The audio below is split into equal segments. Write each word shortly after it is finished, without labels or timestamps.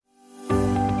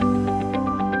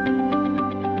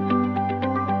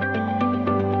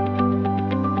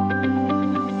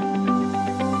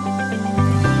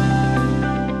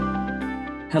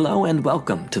Hello and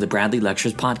welcome to the Bradley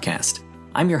Lectures podcast.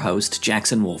 I'm your host,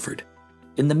 Jackson Wolford.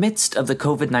 In the midst of the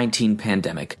COVID-19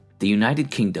 pandemic, the United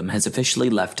Kingdom has officially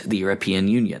left the European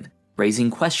Union,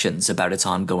 raising questions about its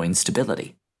ongoing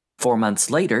stability. 4 months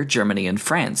later, Germany and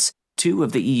France, two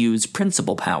of the EU's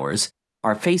principal powers,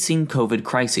 are facing COVID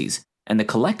crises, and the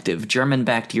collective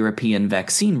German-backed European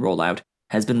vaccine rollout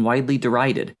has been widely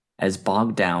derided as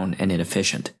bogged down and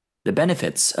inefficient. The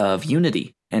benefits of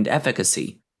unity and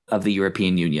efficacy of the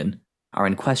European Union are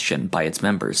in question by its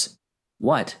members.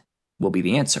 What will be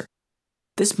the answer?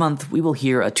 This month, we will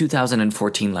hear a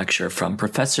 2014 lecture from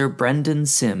Professor Brendan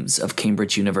Sims of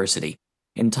Cambridge University,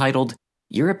 entitled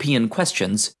European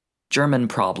Questions, German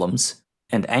Problems,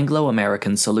 and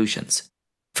Anglo-American Solutions.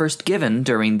 First given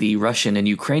during the Russian and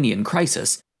Ukrainian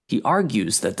crisis, he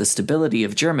argues that the stability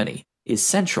of Germany is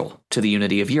central to the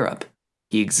unity of Europe.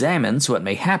 He examines what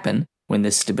may happen when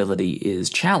this stability is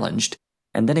challenged,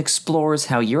 and then explores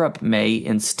how Europe may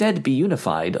instead be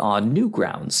unified on new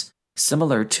grounds,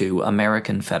 similar to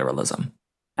American federalism.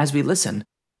 As we listen,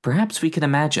 perhaps we can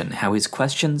imagine how his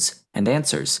questions and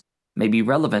answers may be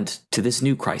relevant to this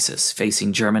new crisis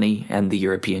facing Germany and the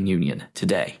European Union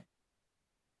today.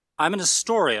 I'm an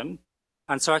historian,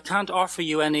 and so I can't offer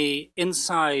you any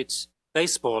inside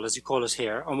baseball, as you call it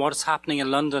here, on what is happening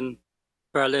in London,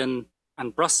 Berlin,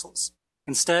 and Brussels.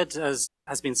 Instead, as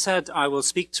has been said, I will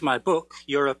speak to my book,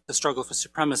 Europe, the Struggle for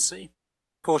Supremacy,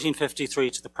 1453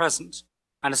 to the present,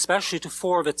 and especially to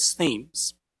four of its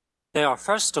themes. They are,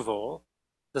 first of all,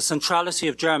 the centrality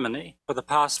of Germany for the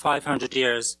past 500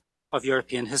 years of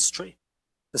European history.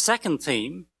 The second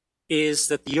theme is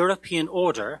that the European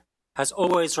order has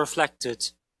always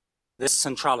reflected this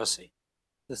centrality.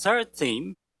 The third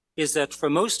theme is that for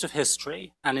most of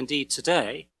history, and indeed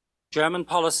today, German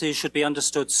policy should be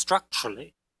understood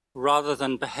structurally rather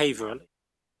than behaviorally.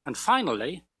 And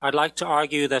finally, I'd like to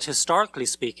argue that historically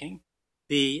speaking,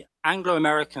 the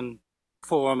Anglo-American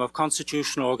form of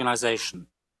constitutional organization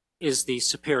is the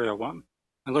superior one.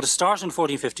 I'm going to start in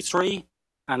 1453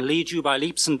 and lead you by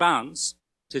leaps and bounds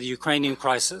to the Ukrainian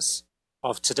crisis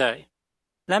of today.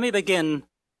 Let me begin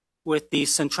with the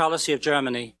centrality of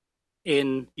Germany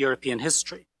in European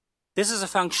history. This is a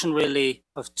function really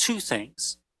of two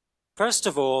things. First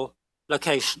of all,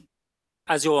 location.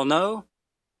 As you all know,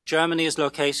 Germany is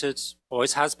located,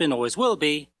 always has been, always will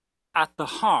be, at the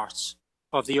heart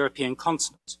of the European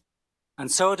continent.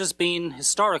 And so it has been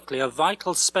historically a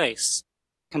vital space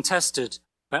contested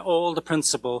by all the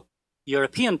principal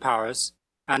European powers,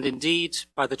 and indeed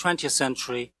by the 20th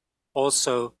century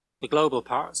also the global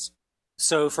powers.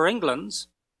 So for England,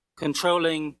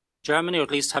 controlling Germany, or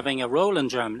at least having a role in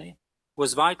Germany,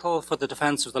 was vital for the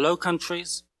defense of the Low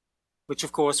Countries, which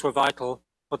of course were vital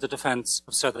for the defense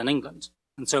of southern England.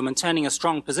 And so maintaining a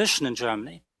strong position in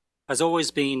Germany has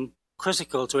always been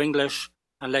critical to English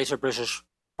and later British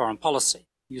foreign policy.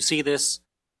 You see this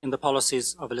in the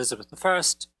policies of Elizabeth I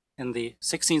in the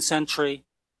 16th century,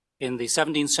 in the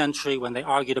 17th century when they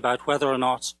argued about whether or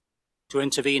not to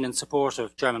intervene in support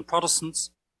of German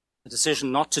Protestants. The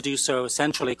decision not to do so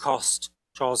essentially cost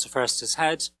Charles I his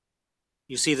head.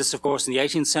 You see this, of course, in the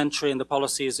 18th century in the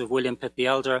policies of William Pitt the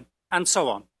Elder, and so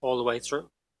on, all the way through.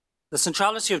 The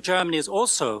centrality of Germany is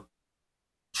also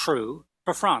true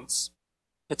for France,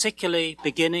 particularly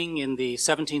beginning in the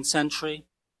 17th century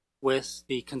with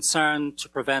the concern to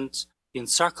prevent the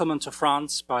encirclement of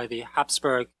France by the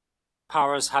Habsburg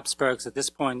powers, Habsburgs at this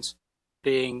point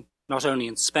being not only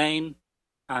in Spain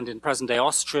and in present-day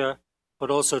Austria, but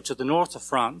also to the north of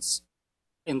France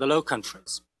in the Low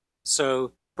Countries.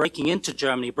 So breaking into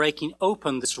Germany, breaking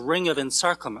open this ring of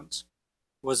encirclement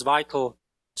was vital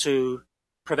to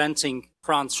preventing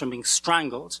France from being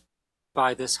strangled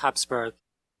by this Habsburg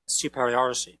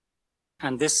superiority.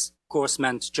 And this, of course,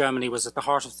 meant Germany was at the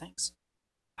heart of things.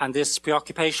 And this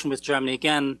preoccupation with Germany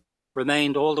again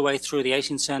remained all the way through the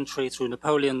 18th century, through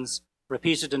Napoleon's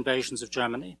repeated invasions of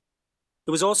Germany.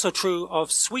 It was also true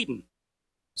of Sweden.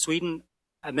 Sweden,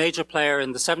 a major player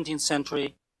in the 17th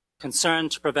century, concerned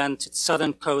to prevent its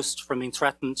southern coast from being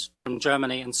threatened from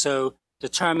Germany, and so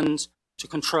determined to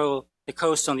control the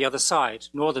coast on the other side,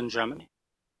 northern Germany.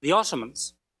 The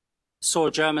Ottomans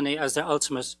saw Germany as their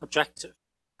ultimate objective.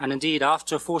 And indeed,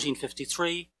 after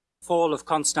 1453, fall of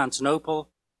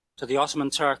Constantinople to the Ottoman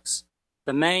Turks,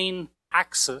 the main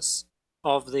axis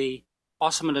of the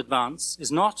Ottoman advance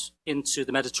is not into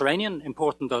the Mediterranean,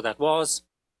 important though that was,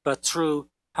 but through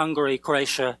Hungary,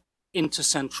 Croatia, into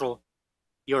Central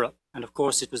Europe. And of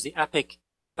course, it was the epic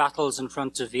battles in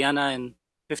front of Vienna in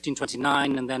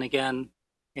 1529 and then again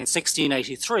in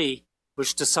 1683,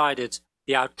 which decided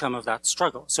the outcome of that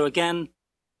struggle. So again,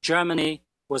 Germany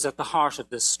was at the heart of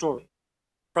this story.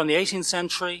 From the 18th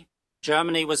century,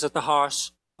 Germany was at the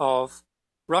heart of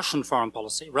Russian foreign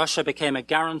policy. Russia became a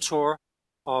guarantor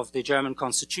of the German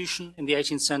constitution in the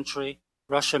 18th century.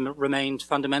 Russia remained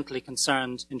fundamentally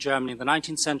concerned in Germany in the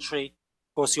 19th century.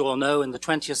 Of course, you all know in the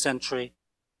 20th century,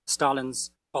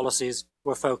 Stalin's policies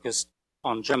were focused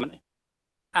on Germany.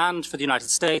 And for the United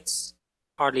States,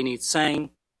 hardly needs saying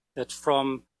that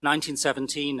from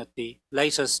 1917 at the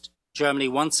latest, Germany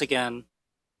once again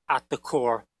at the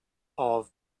core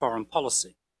of foreign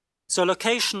policy. So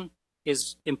location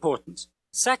is important.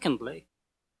 Secondly,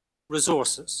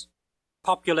 resources,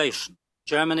 population.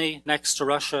 Germany, next to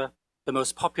Russia, the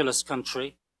most populous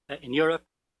country in Europe,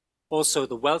 also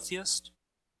the wealthiest,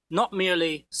 not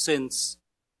merely since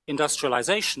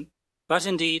industrialization, but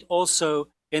indeed also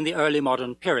in the early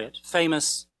modern period,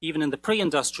 famous even in the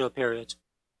pre-industrial period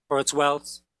for its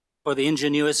wealth, for the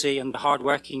ingenuity and the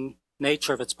hard-working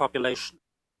nature of its population.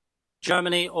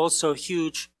 Germany also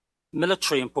huge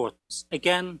military importance,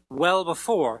 again, well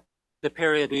before the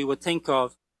period we would think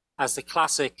of as the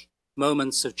classic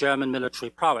moments of German military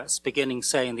prowess, beginning,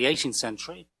 say, in the 18th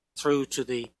century, through to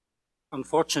the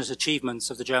unfortunate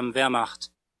achievements of the German Wehrmacht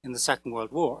in the Second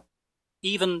World War.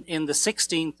 Even in the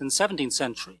 16th and 17th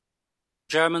century,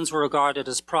 Germans were regarded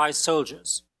as prize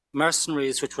soldiers,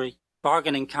 mercenaries which were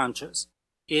bargaining counters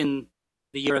in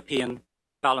the European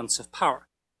balance of power.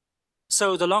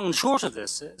 So the long and short of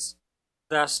this is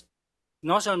that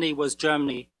not only was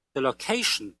Germany the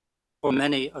location for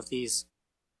many of these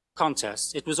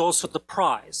contests, it was also the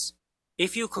prize.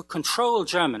 If you could control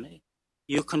Germany,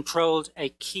 you controlled a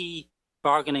key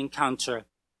bargaining counter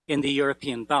in the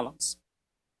European balance.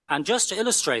 And just to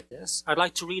illustrate this, I'd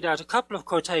like to read out a couple of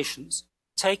quotations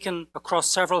taken across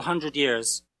several hundred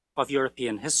years of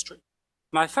European history.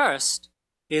 My first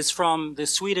is from the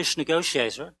Swedish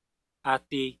negotiator at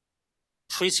the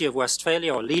Treaty of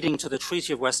Westphalia, or leading to the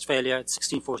Treaty of Westphalia in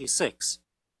 1646.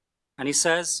 And he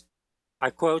says, I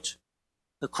quote,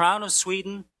 "The Crown of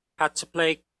Sweden had to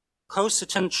pay close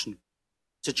attention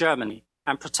to Germany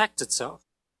and protect itself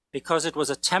because it was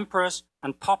a temperate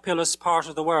and populous part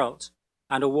of the world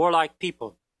and a warlike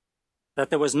people, that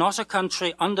there was not a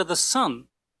country under the sun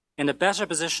in a better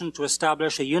position to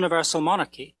establish a universal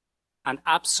monarchy and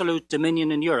absolute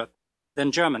dominion in Europe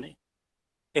than Germany.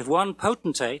 If one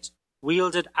potentate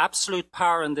wielded absolute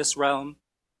power in this realm,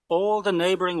 all the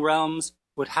neighboring realms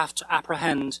would have to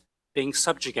apprehend being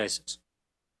subjugated."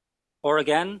 Or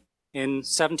again, in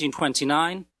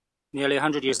 1729, nearly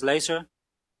 100 years later,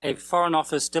 a Foreign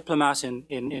Office diplomat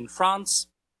in France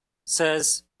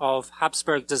says of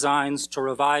Habsburg designs to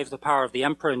revive the power of the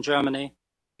emperor in Germany,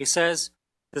 he says,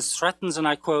 "This threatens," and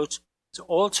I quote, "to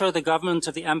alter the government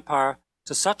of the empire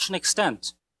to such an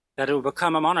extent that it will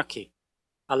become a monarchy,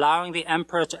 allowing the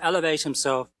emperor to elevate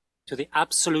himself to the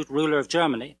absolute ruler of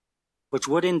Germany, which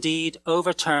would indeed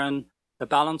overturn the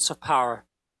balance of power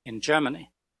in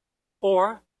Germany."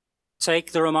 Or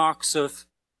take the remarks of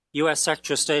US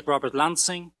Secretary of State Robert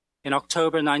Lansing in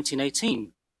October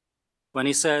 1918, when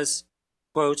he says,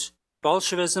 quote,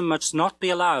 "Bolshevism must not be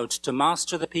allowed to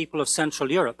master the people of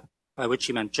Central Europe," by which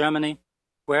he meant Germany,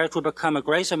 "where it will become a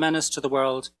greater menace to the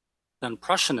world than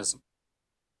Prussianism."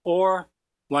 Or,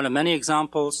 one of many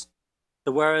examples,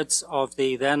 the words of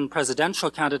the then presidential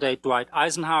candidate Dwight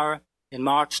Eisenhower in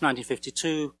March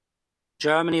 1952,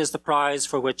 "Germany is the prize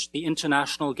for which the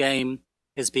international game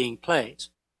is being played,"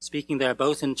 speaking there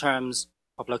both in terms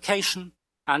of location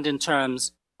and in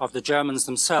terms of the Germans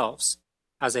themselves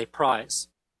as a prize.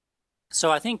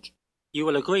 So I think you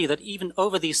will agree that even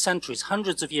over these centuries,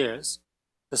 hundreds of years,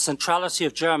 the centrality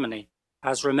of Germany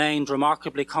has remained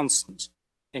remarkably constant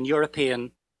in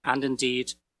European and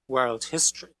indeed world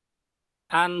history.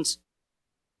 And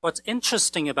what's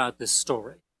interesting about this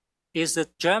story is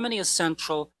that Germany is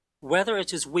central whether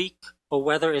it is weak or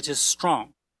whether it is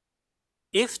strong.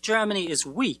 If Germany is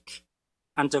weak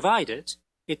and divided,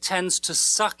 it tends to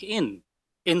suck in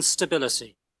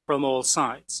instability from all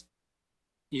sides.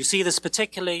 You see this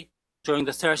particularly during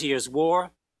the 30 Years'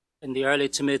 War in the early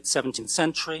to mid 17th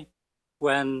century,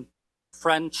 when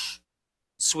French,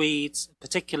 Swedes,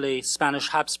 particularly Spanish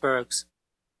Habsburgs,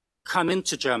 come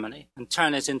into Germany and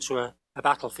turn it into a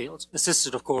battlefield,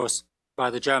 assisted, of course, by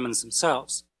the Germans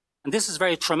themselves. And this is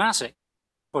very traumatic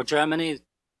for Germany.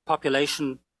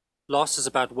 Population loss is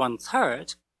about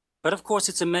 1/3, but of course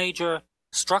it's a major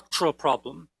structural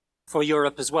problem for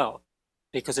Europe as well,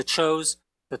 because it shows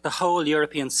that the whole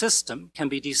European system can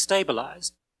be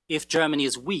destabilized if Germany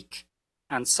is weak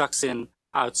and sucks in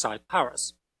outside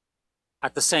powers.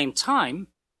 At the same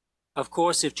time, of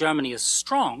course, if Germany is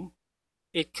strong,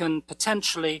 it can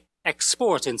potentially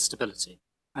export instability.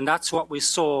 And that's what we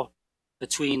saw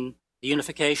between the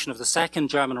unification of the Second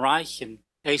German Reich in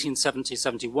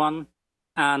 1870-71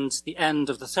 and the end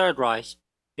of the Third Reich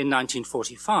in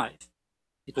 1945.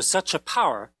 It was such a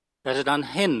power that it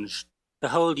unhinged the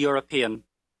whole European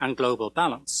and global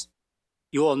balance.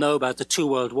 You all know about the two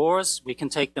world wars. We can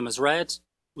take them as read.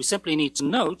 We simply need to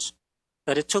note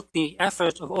that it took the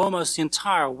effort of almost the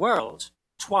entire world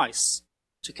twice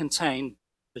to contain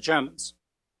the Germans.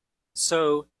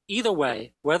 So either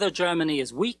way, whether Germany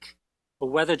is weak or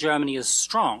whether Germany is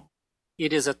strong,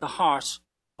 it is at the heart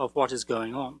of what is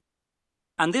going on.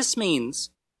 And this means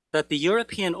that the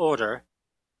European order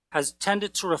has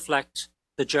tended to reflect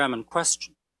the German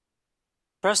question.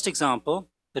 First example,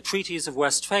 the treaties of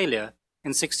Westphalia in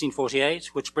 1648,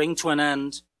 which bring to an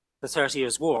end the 30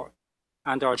 Years' War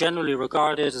and are generally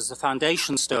regarded as the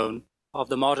foundation stone of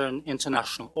the modern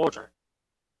international order.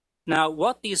 Now,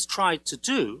 what these tried to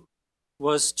do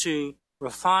was to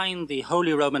refine the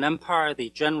Holy Roman Empire,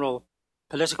 the general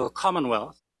political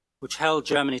commonwealth, which held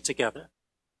Germany together,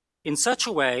 in such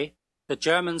a way that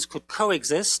Germans could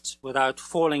coexist without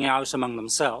falling out among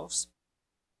themselves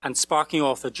and sparking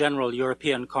off a general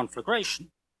European conflagration,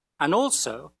 and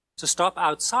also to stop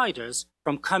outsiders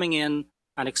from coming in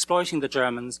and exploiting the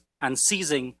Germans and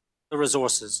seizing the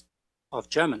resources of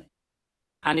Germany.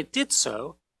 And it did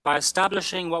so by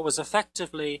establishing what was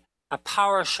effectively a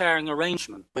power-sharing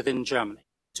arrangement within Germany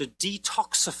to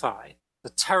detoxify the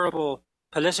terrible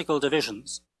political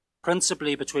divisions,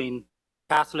 principally between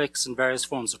Catholics and various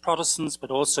forms of Protestants,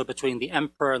 but also between the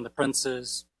emperor and the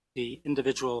princes, the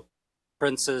individual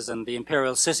princes and the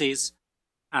imperial cities,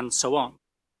 and so on.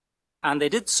 And they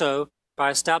did so by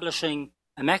establishing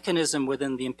a mechanism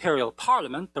within the imperial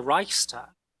parliament, the Reichstag,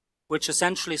 which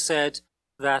essentially said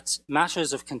that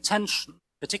matters of contention,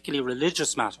 particularly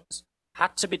religious matters,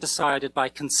 had to be decided by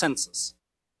consensus.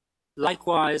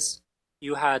 Likewise,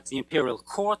 you had the imperial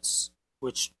courts,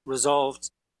 which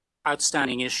resolved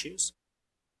outstanding issues.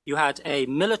 You had a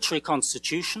military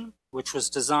constitution, which was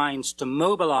designed to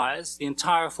mobilize the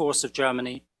entire force of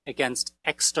Germany against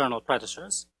external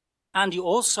predators. And you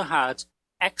also had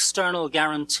external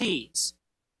guarantees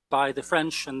by the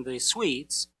French and the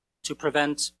Swedes to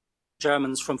prevent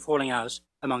Germans from falling out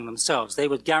among themselves. They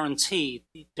would guarantee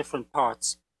the different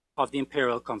parts of the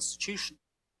imperial constitution.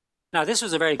 Now, this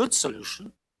was a very good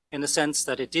solution in the sense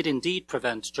that it did indeed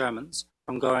prevent Germans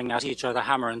from going at each other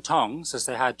hammer and tongs as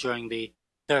they had during the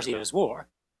 30 Years' War.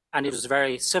 And it was a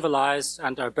very civilized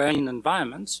and urbane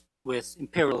environment with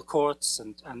imperial courts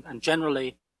and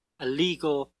generally a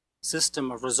legal system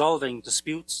of resolving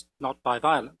disputes, not by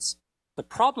violence. The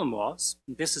problem was,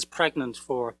 and this is pregnant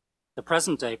for the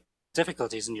present day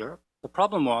difficulties in Europe, the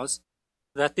problem was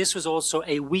that this was also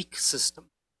a weak system.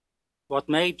 What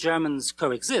made Germans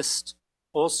coexist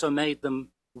also made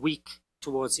them weak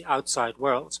towards the outside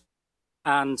world.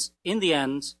 And in the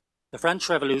end, the French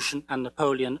Revolution and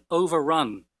Napoleon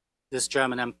overrun this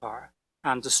German empire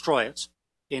and destroy it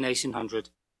in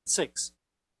 1806.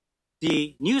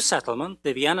 The new settlement,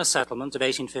 the Vienna settlement of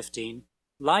 1815,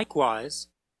 likewise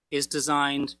is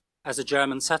designed as a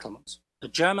German settlement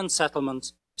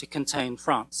to contain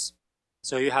France.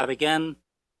 So you have, again,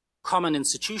 common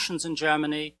institutions in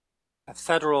Germany, a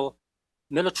federal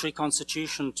military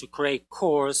constitution to create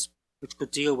corps which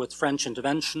could deal with French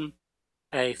intervention,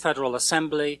 a federal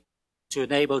assembly to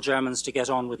enable Germans to get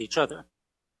on with each other.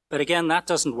 But again, that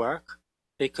doesn't work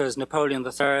because Napoleon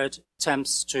III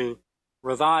attempts to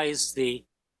revise the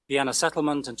Vienna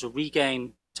settlement and to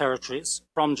regain territories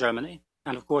from Germany.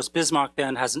 And of course, Bismarck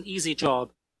then has an easy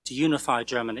job to unify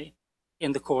Germany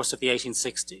in the course of the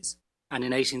 1860s and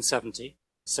in 1870-71.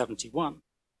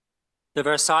 The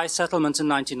Versailles settlement in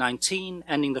 1919,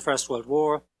 ending the First World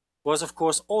War, was of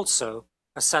course also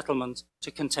a settlement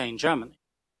to contain Germany.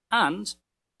 And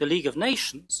the League of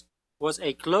Nations was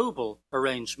a global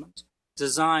arrangement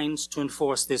designed to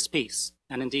enforce this peace.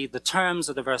 And indeed, the terms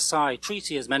of the Versailles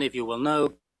Treaty, as many of you will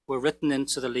know, were written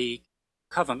into the League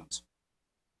Covenant.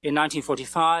 In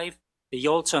 1945, the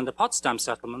Yalta and the Potsdam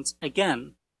settlements,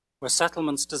 again, were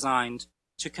settlements designed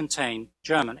to contain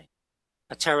Germany,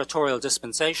 a territorial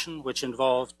dispensation which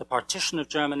involved the partition of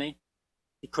Germany,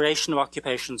 the creation of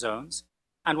occupation zones,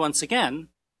 and once again,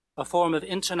 a form of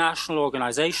international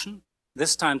organization,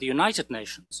 this time the United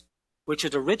Nations, which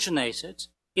had originated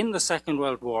in the Second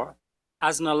World War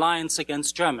as an alliance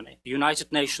against Germany, the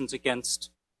United Nations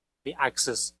against the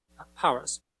Axis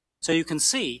powers. So you can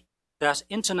see that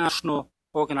international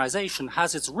organization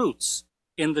has its roots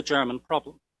in the German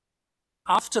problem.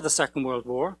 After the Second World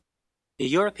War, the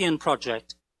European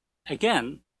project,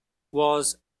 again,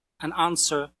 was an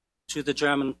answer to the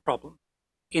German problem.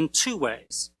 in two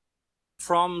ways.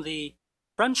 From the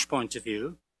French point of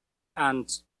view, and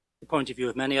the point of view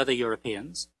of many other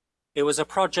Europeans, it was a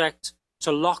project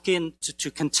to lock in,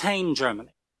 to contain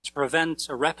Germany, to prevent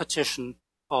a repetition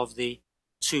of the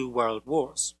two world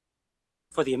wars.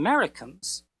 For the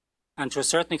Americans, and to a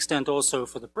certain extent also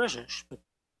for the British, but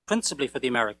principally for the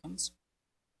Americans,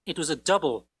 it was a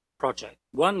double project.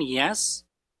 One, yes,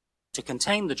 to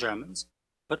contain the Germans,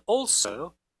 but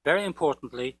also, very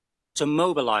importantly, to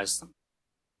mobilize them.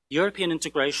 European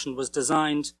integration was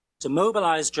designed to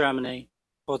mobilize Germany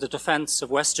for the defense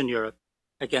of Western Europe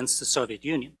against the Soviet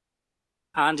Union.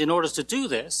 And in order to do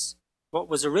this, what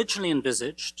was originally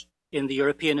envisaged in the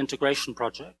European integration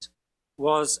project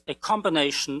was a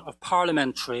combination of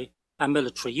parliamentary and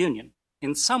military union.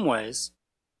 In some ways,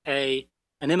 an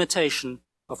imitation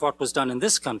of what was done in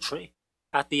this country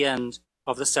at the end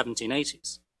of the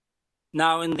 1780s.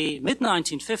 Now, in the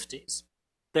mid-1950s,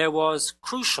 there was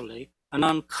crucially an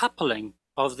uncoupling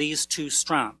of these two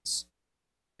strands,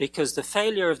 because the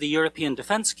failure of the European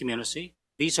defense community,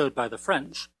 vetoed by the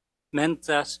French, meant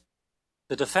that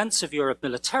the defense of Europe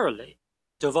militarily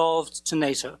devolved to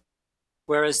NATO,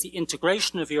 whereas the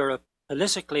integration of Europe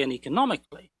politically and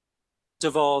economically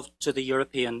devolved to the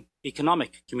European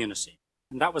Economic Community.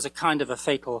 And that was a kind of a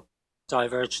fatal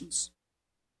divergence.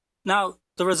 Now,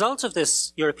 the result of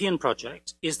this European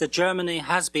project is that Germany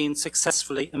has been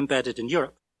successfully embedded in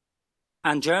Europe.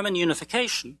 And German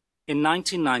unification in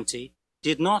 1990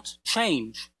 did not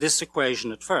change this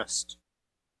equation at first.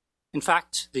 In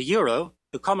fact, the euro,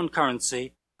 the common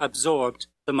currency, absorbed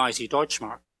the mighty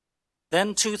Deutschmark.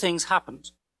 Then two things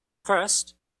happened.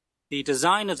 First, the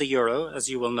design of the euro, as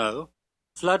you will know,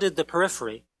 flooded the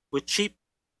periphery with cheap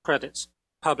credit,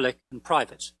 public and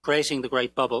private, creating the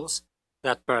great bubbles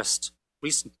that burst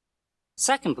recently.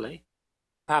 Secondly,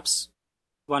 perhaps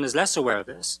one is less aware of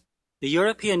this, the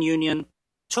European Union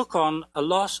took on a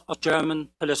lot of German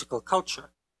political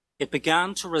culture. It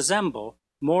began to resemble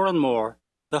more and more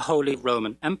the Holy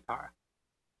Roman Empire.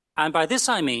 And by this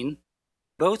I mean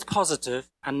both positive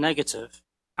and negative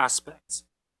aspects.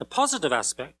 The positive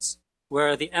aspects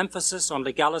were the emphasis on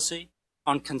legality,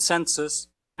 on consensus,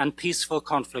 and peaceful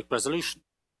conflict resolution.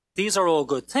 These are all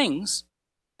good things,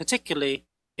 particularly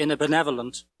in a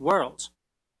benevolent world.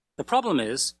 The problem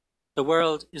is, the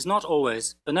world is not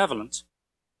always benevolent,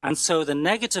 and so the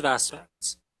negative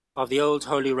aspects of the old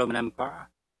Holy Roman Empire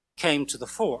came to the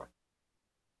fore,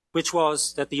 which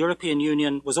was that the European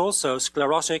Union was also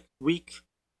sclerotic, weak,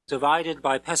 divided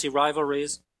by petty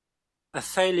rivalries, a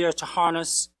failure to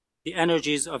harness the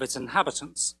energies of its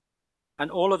inhabitants. And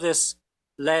all of this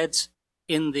led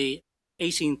in the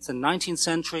 18th and 19th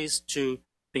centuries to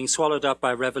being swallowed up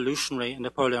by revolutionary and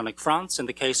Napoleonic France in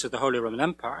the case of the Holy Roman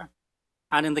Empire.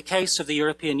 And in the case of the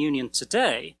European Union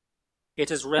today, it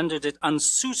has rendered it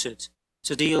unsuited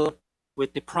to deal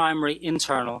with the primary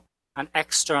internal and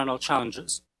external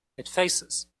challenges it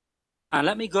faces. And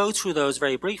let me go through those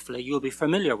very briefly. You'll be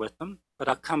familiar with them, but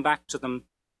I'll come back to them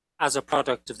as a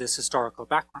product of this historical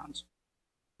background.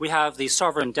 We have the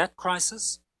sovereign debt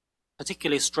crisis,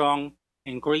 particularly strong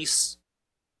in Greece,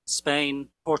 Spain,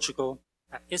 Portugal,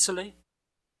 Italy.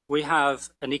 We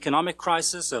have an economic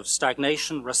crisis of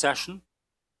stagnation, recession,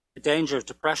 the danger of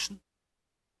depression.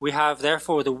 We have,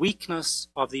 therefore, the weakness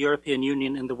of the European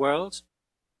Union in the world,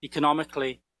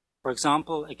 economically, for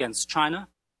example, against China.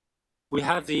 We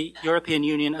have the European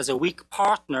Union as a weak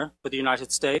partner for the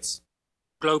United States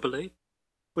globally,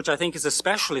 which I think is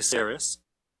especially serious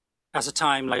at a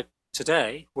time like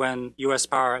today when US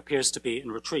power appears to be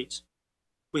in retreat.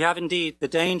 We have indeed the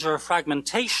danger of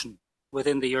fragmentation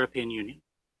within the European Union,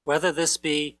 whether this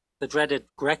be the dreaded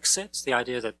Grexit, the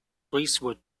idea that Greece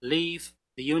would leave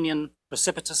the Union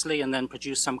precipitously and then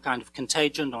produce some kind of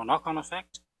contagion or knock-on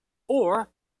effect, or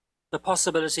the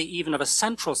possibility even of a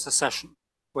central secession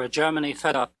where Germany,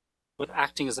 fed up with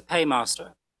acting as a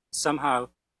paymaster, somehow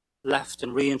left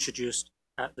and reintroduced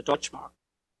the Deutschmark.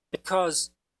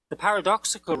 Because the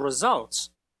paradoxical result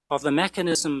of the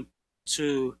mechanism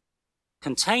to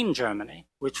contain Germany,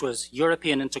 which was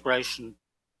European integration,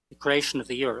 the creation of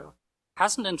the euro,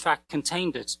 hasn't in fact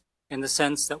contained it in the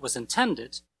sense that was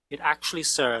intended. It actually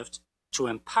served to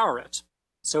empower it.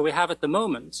 So we have at the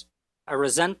moment a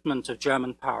resentment of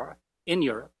German power in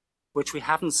Europe, which we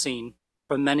haven't seen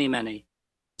for many, many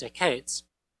decades.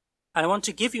 And I want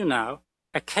to give you now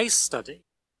a case study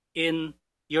in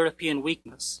European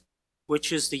weakness,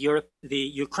 which is the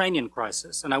Ukrainian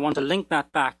crisis. And I want to link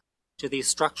that back to these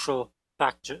structural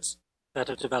factors that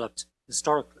have developed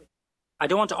historically. I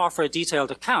don't want to offer a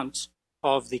detailed account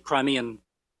of the Crimean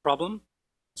problem,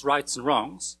 its rights and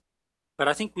wrongs, but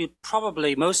I think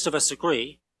most of us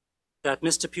agree that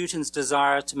Mr. Putin's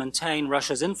desire to maintain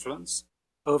Russia's influence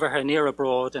over her near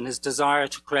abroad and his desire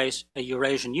to create a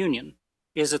Eurasian Union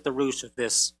is at the root of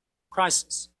this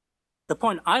crisis. The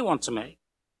point I want to make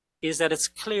is that it's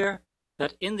clear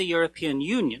that in the European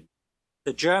Union,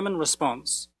 the German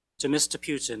response to Mr.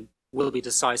 Putin will be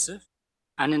decisive,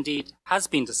 and indeed has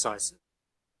been decisive,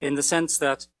 in the sense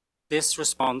that this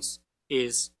response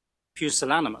is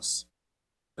pusillanimous.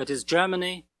 It is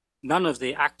Germany, none of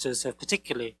the actors have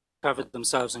particularly covered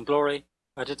themselves in glory,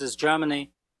 but it is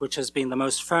Germany which has been the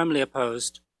most firmly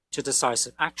opposed to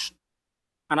decisive action.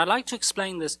 And I'd like to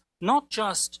explain this not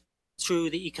just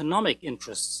through the economic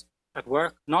interests at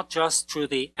work, not just through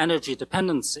the energy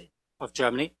dependency of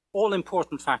Germany, all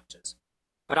important factors,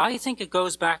 but I think it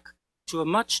goes back to a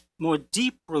much more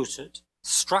deep-rooted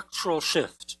structural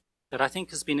shift that I think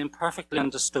has been imperfectly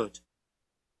understood.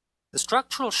 The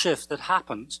structural shift that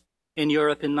happened in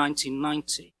Europe in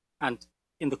 1990 and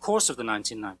in the course of the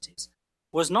 1990s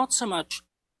was not so much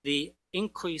the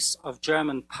increase of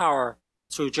German power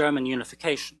through German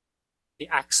unification, the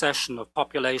accession of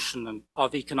population and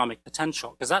of economic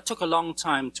potential, because that took a long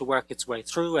time to work its way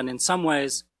through and in some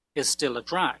ways is still a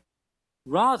drag.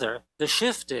 Rather, the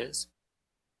shift is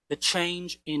the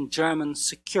change in German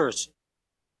security.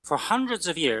 For hundreds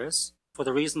of years, for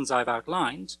the reasons I've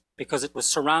outlined, because it was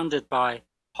surrounded by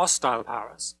hostile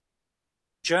powers,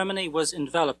 Germany was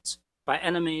enveloped by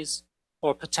enemies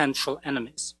or potential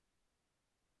enemies.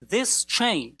 This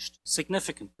changed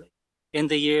significantly in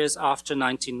the years after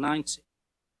 1990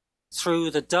 through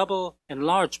the double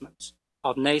enlargement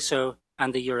of NATO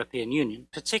and the European Union,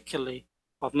 particularly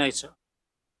of NATO.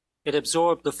 It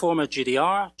absorbed the former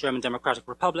GDR, German Democratic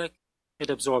Republic, it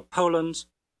absorbed Poland,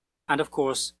 and of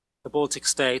course the Baltic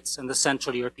states and the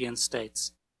Central European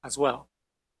states as well.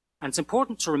 And it's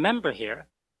important to remember here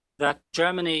that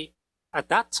Germany at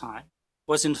that time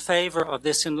was in favor of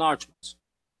this enlargement.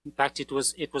 In fact, it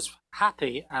was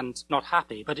happy and not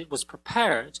happy, but it was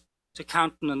prepared to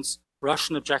countenance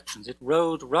Russian objections. It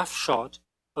rode roughshod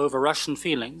over Russian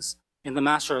feelings in the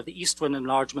matter of the eastward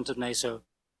enlargement of NATO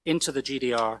into the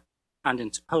GDR and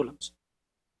into Poland.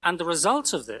 And the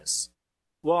result of this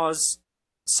was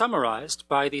summarized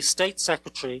by the State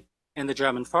Secretary in the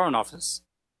German Foreign Office,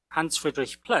 Hans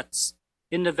Friedrich Pletz,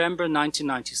 in November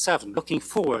 1997, looking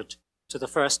forward to the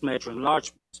first major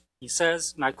enlargement. He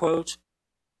says, and I quote,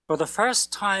 "For the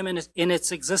first time in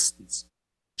its existence,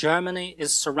 Germany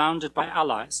is surrounded by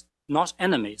allies, not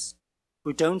enemies,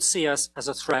 who don't see us as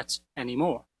a threat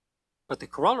anymore." But the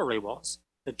corollary was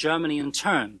that Germany in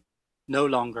turn no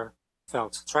longer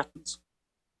felt threatened.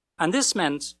 And this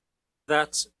meant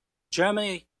that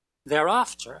Germany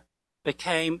thereafter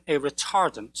became a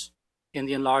retardant in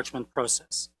the enlargement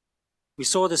process. We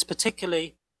saw this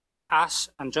particularly at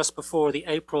and just before the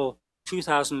April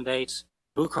 2008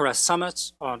 Bucharest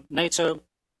summit on NATO,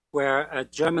 where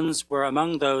Germans were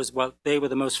among those, well, they were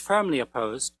the most firmly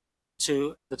opposed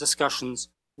to the discussions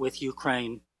with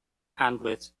Ukraine and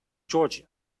with Georgia.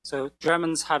 So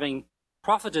Germans, having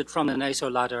profited from the NATO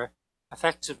ladder,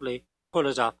 effectively pull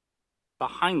it up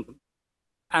behind them.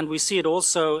 And we see it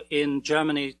also in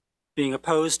Germany being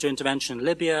opposed to intervention in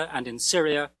Libya and in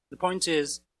Syria. The point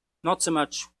is not so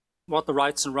much what the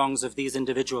rights and wrongs of these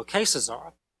individual cases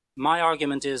are. My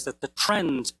argument is that the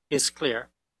trend is clear,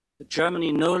 that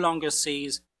Germany no longer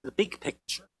sees the big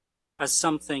picture as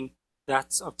something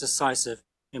that's of decisive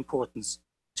importance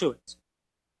to it.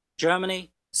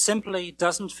 Germany simply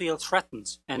doesn't feel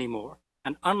threatened anymore.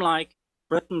 And unlike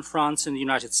Britain, France, and the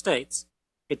United States,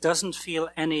 it doesn't feel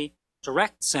any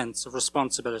direct sense of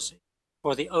responsibility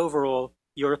for the overall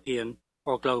European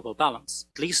or global balance,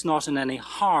 at least not in any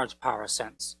hard power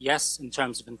sense. Yes, in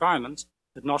terms of environment,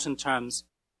 but not in terms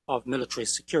of military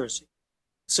security.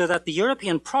 So that the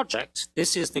European project,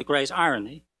 this is the great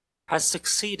irony, has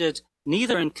succeeded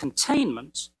neither in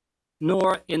containment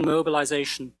nor in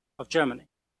mobilization of Germany.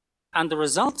 And the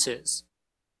result is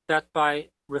that by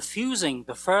refusing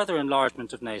the further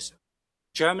enlargement of NATO,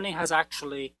 Germany has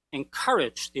actually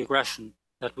encouraged the aggression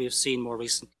that we have seen more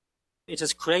recently. It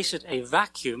has created a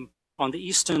vacuum on the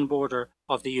eastern border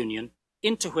of the Union,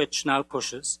 into which now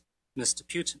pushes Mr.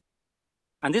 Putin.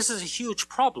 And this is a huge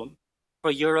problem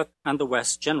for Europe and the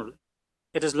West generally.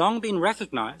 It has long been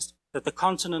recognized that the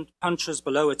continent punches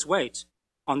below its weight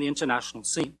on the international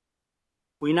scene.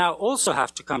 We now also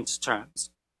have to come to terms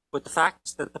with the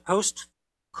fact that the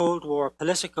post-Cold War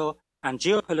political and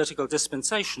geopolitical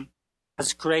dispensation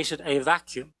has created a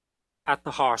vacuum at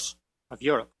the heart of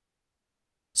Europe.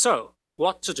 So,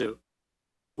 what to do?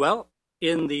 Well,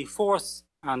 in the fourth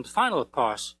and final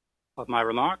part of my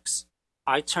remarks,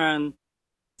 I turn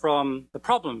from the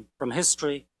problem, from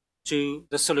history, to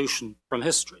the solution from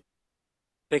history,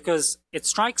 because it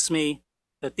strikes me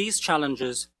that these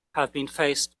challenges have been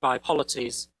faced by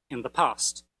polities in the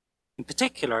past, in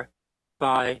particular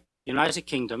by the United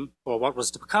Kingdom, or what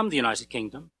was to become the United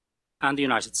Kingdom, and the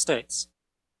United States.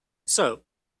 So,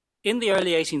 in the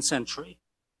early 18th century,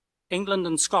 England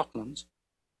and Scotland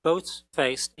both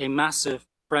faced a massive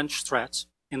French threat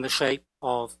in the shape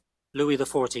of Louis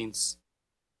XIV's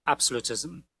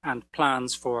absolutism and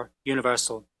plans for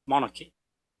universal monarchy.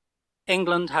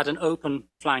 England had an open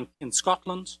flank in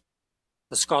Scotland.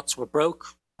 The Scots were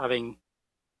broke, having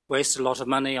wasted a lot of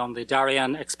money on the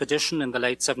Darien expedition in the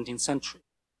late 17th century.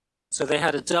 So they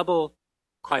had a double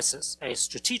crisis, a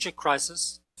strategic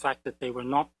crisis, the fact that they were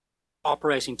not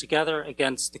operating together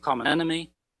against the common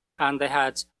enemy, and they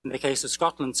had, in the case of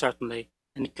Scotland certainly,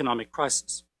 an economic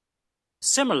crisis.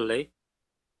 Similarly,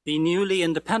 the newly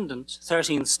independent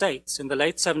 13 states in the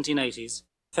late 1780s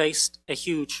faced a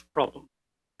huge problem.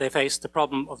 They faced the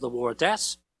problem of the war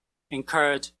debt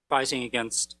incurred fighting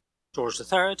against George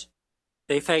III.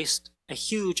 They faced a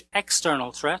huge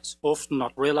external threat, often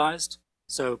not realized.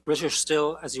 So British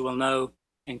still, as you will know,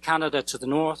 in Canada to the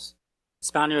north,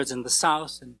 Spaniards in the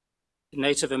south, and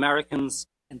Native Americans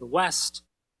in the west,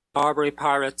 Barbary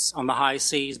pirates on the high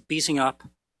seas beating up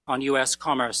on US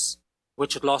commerce,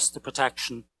 which had lost the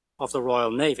protection of the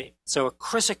Royal Navy. So a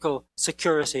critical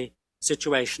security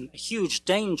situation, a huge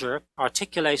danger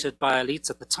articulated by elites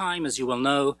at the time, as you will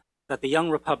know, that the young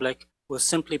republic will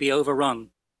simply be overrun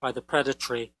by the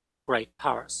predatory great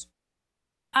powers.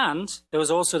 And there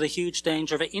was also the huge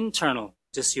danger of internal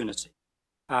disunity.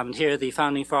 Here the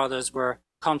founding fathers were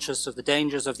conscious of the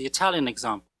dangers of the Italian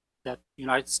example, that the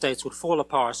United States would fall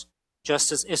apart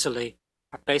just as Italy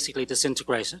had basically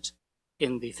disintegrated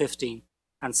in the 15th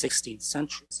and 16th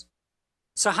centuries.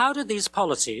 So how did these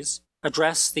polities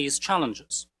address these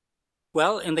challenges?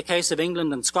 Well, in the case of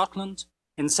England and Scotland,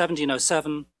 in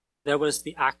 1707, there was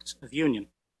the Act of Union,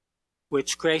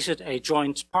 which created a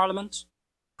joint parliament,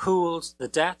 pooled the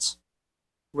debt,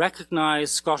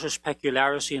 recognized Scottish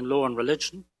peculiarity in law and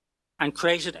religion, and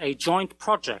created a joint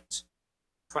project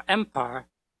for empire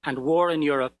and war in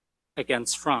Europe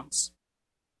against France.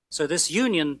 So this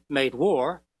union made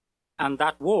war, and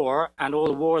that war and all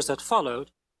the wars that followed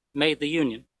made the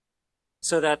union,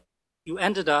 so that you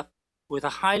ended up with a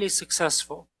highly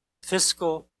successful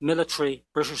fiscal military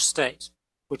British state,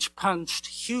 which punched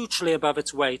hugely above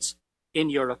its weight in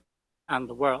Europe and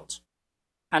the world.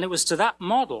 And it was to that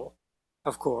model,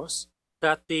 of course,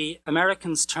 that the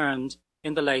Americans turned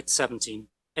in the late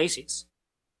 1780s,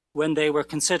 when they were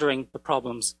considering the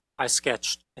problems I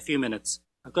sketched a few minutes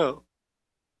ago.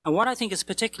 And what I think is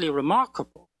particularly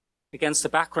remarkable against the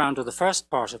background of the first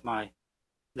part of my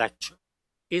lecture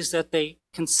is that they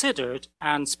considered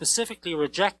and specifically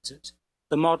rejected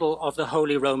the model of the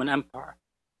Holy Roman Empire.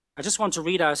 I just want to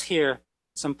read out here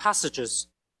some passages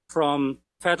from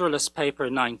Federalist Paper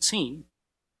 19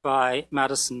 by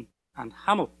Madison and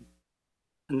Hamilton.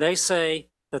 And they say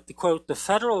that the, quote, the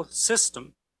federal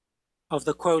system of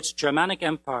the, quote, Germanic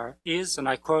Empire is, and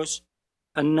I quote,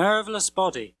 a nerveless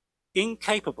body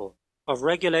incapable of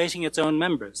regulating its own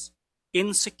members,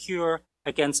 insecure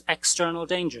against external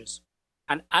dangers,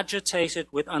 and agitated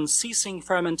with unceasing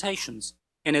fermentations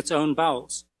in its own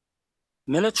bowels.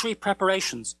 Military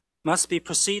preparations must be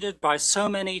preceded by so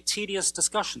many tedious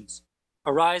discussions,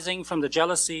 arising from the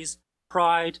jealousies,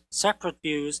 pride, separate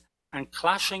views, and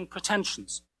clashing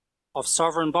pretensions of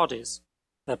sovereign bodies,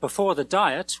 that before the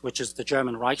Diet, which is the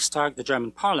German Reichstag, the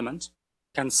German parliament,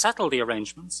 can settle the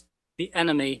arrangements, the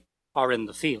enemy are in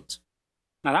the field.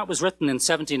 Now that was written in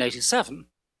 1787,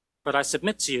 but I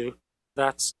submit to you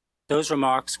that those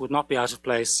remarks would not be out of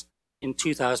place in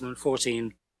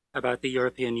 2014 about the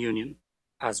European Union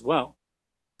as well.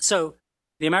 So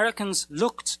the Americans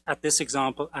looked at this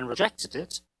example and rejected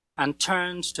it and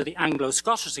turned to the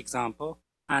Anglo-Scottish example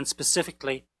and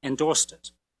specifically endorsed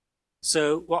it.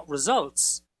 So what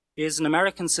results is an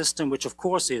American system which of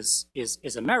course is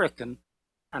American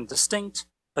and distinct,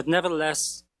 but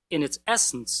nevertheless in its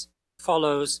essence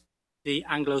follows the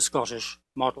Anglo-Scottish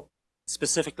model,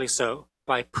 specifically so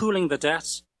by pooling the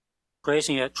debt,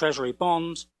 creating a treasury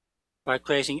bond, by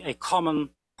creating a common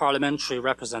parliamentary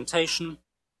representation,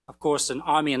 of course an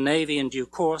army and navy in due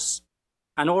course,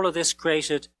 and all of this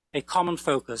created a common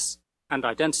focus and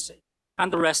identity.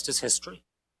 And the rest is history.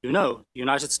 You know, the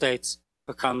United States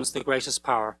becomes the greatest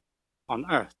power on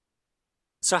earth.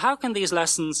 So how can these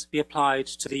lessons be applied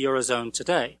to the Eurozone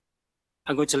today?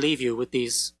 I'm going to leave you with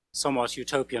these somewhat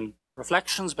utopian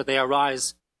reflections, but they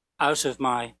arise out of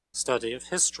my study of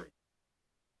history.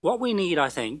 What we need, I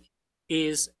think,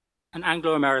 is an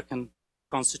Anglo-American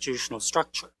constitutional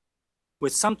structure,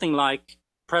 with something like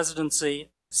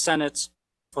presidency, Senate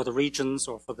for the regions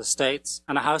or for the states,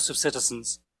 and a House of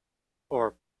Citizens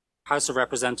or House of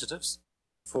Representatives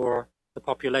for the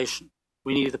population.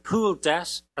 We need a pooled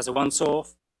debt as a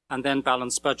once-off and then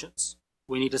balanced budgets.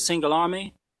 We need a single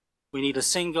army. We need a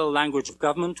single language of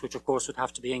government, which of course would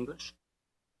have to be English.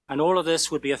 And all of this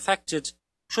should be affected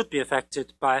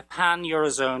by a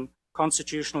pan-Eurozone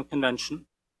constitutional convention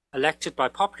elected by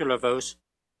popular vote,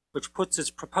 which puts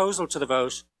its proposal to the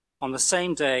vote on the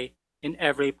same day in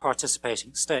every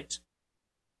participating state.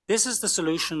 This is the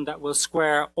solution that will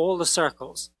square all the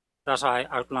circles that I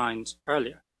outlined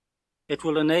earlier. It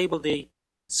will enable the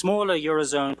smaller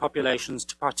Eurozone populations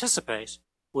to participate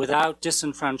without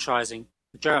disenfranchising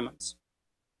the Germans.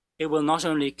 It will not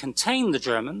only contain the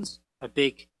Germans, a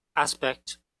big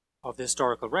aspect of the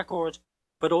historical record,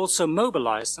 but also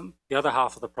mobilize them, the other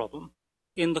half of the problem,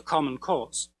 in the common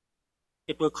cause.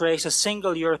 It will create a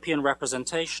single European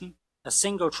representation, a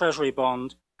single treasury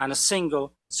bond, and a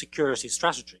single security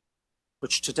strategy,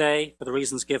 which today, for the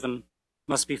reasons given,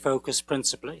 must be focused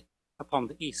principally upon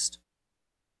the East.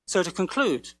 So to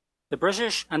conclude, the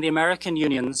British and the American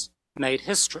unions made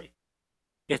history.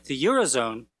 If the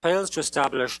Eurozone fails to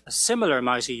establish a similar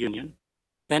mighty union,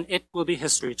 then it will be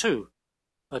history too,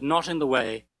 but not in the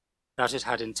way that it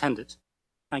had intended.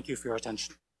 Thank you for your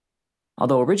attention.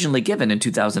 Although originally given in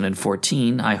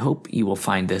 2014, I hope you will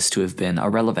find this to have been a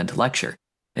relevant lecture,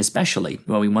 especially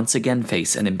when we once again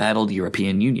face an embattled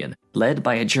European Union, led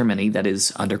by a Germany that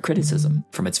is under criticism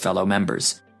from its fellow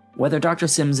members. Whether Dr.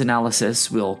 Sim's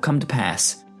analysis will come to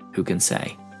pass, who can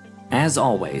say? As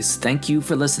always, thank you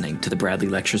for listening to the Bradley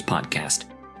Lectures podcast.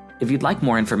 If you'd like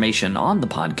more information on the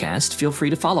podcast, feel free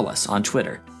to follow us on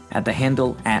Twitter at the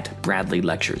handle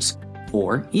 @BradleyLectures,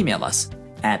 or email us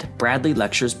at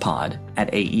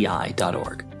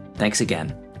bradleylecturespod@aei.org. Thanks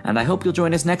again, and I hope you'll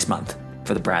join us next month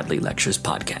for the Bradley Lectures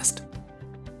podcast.